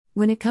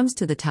When it comes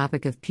to the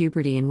topic of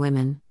puberty in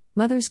women,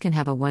 mothers can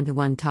have a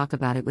one-to-one talk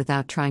about it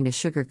without trying to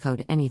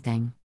sugarcoat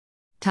anything.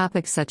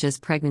 Topics such as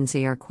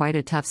pregnancy are quite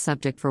a tough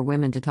subject for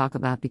women to talk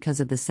about because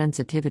of the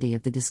sensitivity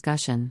of the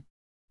discussion.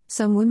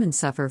 Some women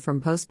suffer from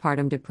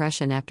postpartum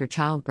depression after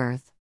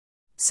childbirth.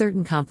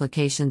 Certain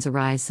complications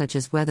arise, such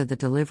as whether the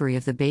delivery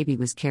of the baby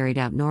was carried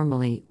out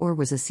normally or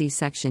was a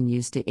C-section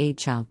used to aid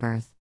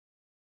childbirth.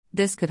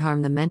 This could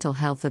harm the mental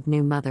health of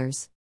new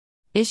mothers.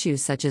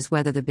 Issues such as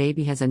whether the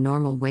baby has a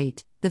normal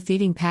weight, the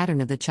feeding pattern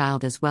of the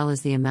child, as well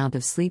as the amount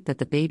of sleep that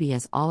the baby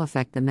has, all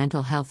affect the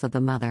mental health of the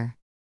mother.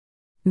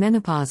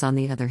 Menopause, on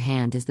the other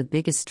hand, is the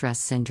biggest stress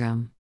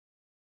syndrome.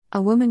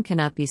 A woman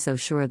cannot be so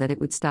sure that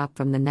it would stop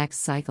from the next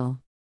cycle.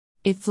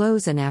 It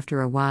flows, and after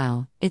a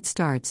while,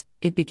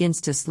 it begins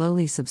to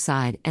slowly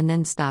subside and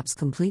then stops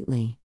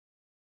completely.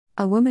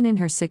 A woman in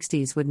her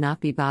 60s would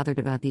not be bothered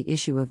about the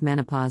issue of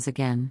menopause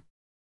again.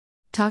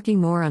 Talking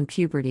more on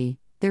puberty,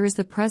 there is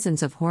the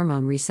presence of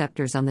hormone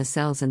receptors on the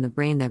cells in the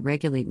brain that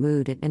regulate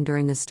mood, and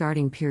during the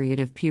starting period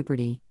of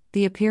puberty,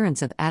 the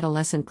appearance of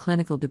adolescent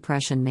clinical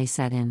depression may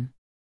set in.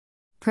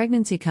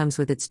 Pregnancy comes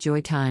with its joy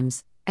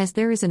times, as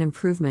there is an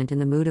improvement in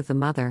the mood of the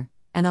mother,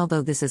 and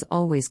although this is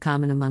always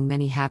common among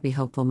many happy,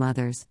 hopeful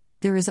mothers,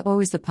 there is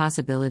always the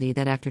possibility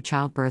that after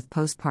childbirth,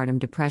 postpartum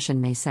depression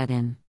may set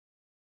in.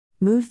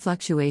 Mood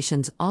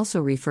fluctuations,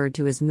 also referred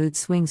to as mood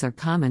swings, are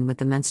common with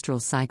the menstrual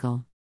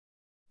cycle.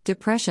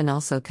 Depression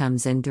also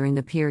comes in during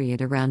the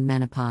period around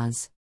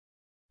menopause.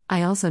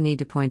 I also need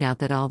to point out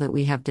that all that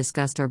we have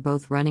discussed are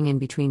both running in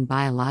between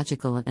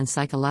biological and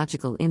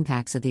psychological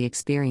impacts of the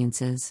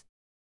experiences.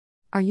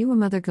 Are you a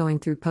mother going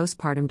through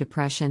postpartum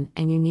depression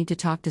and you need to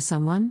talk to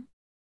someone?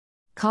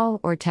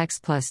 Call or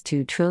text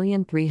 +2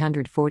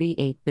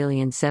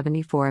 348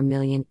 074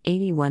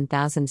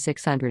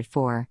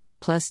 081,604,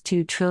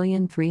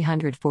 +2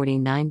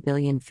 349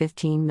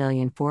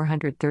 015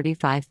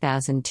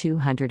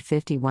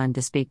 435,251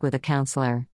 to speak with a counselor.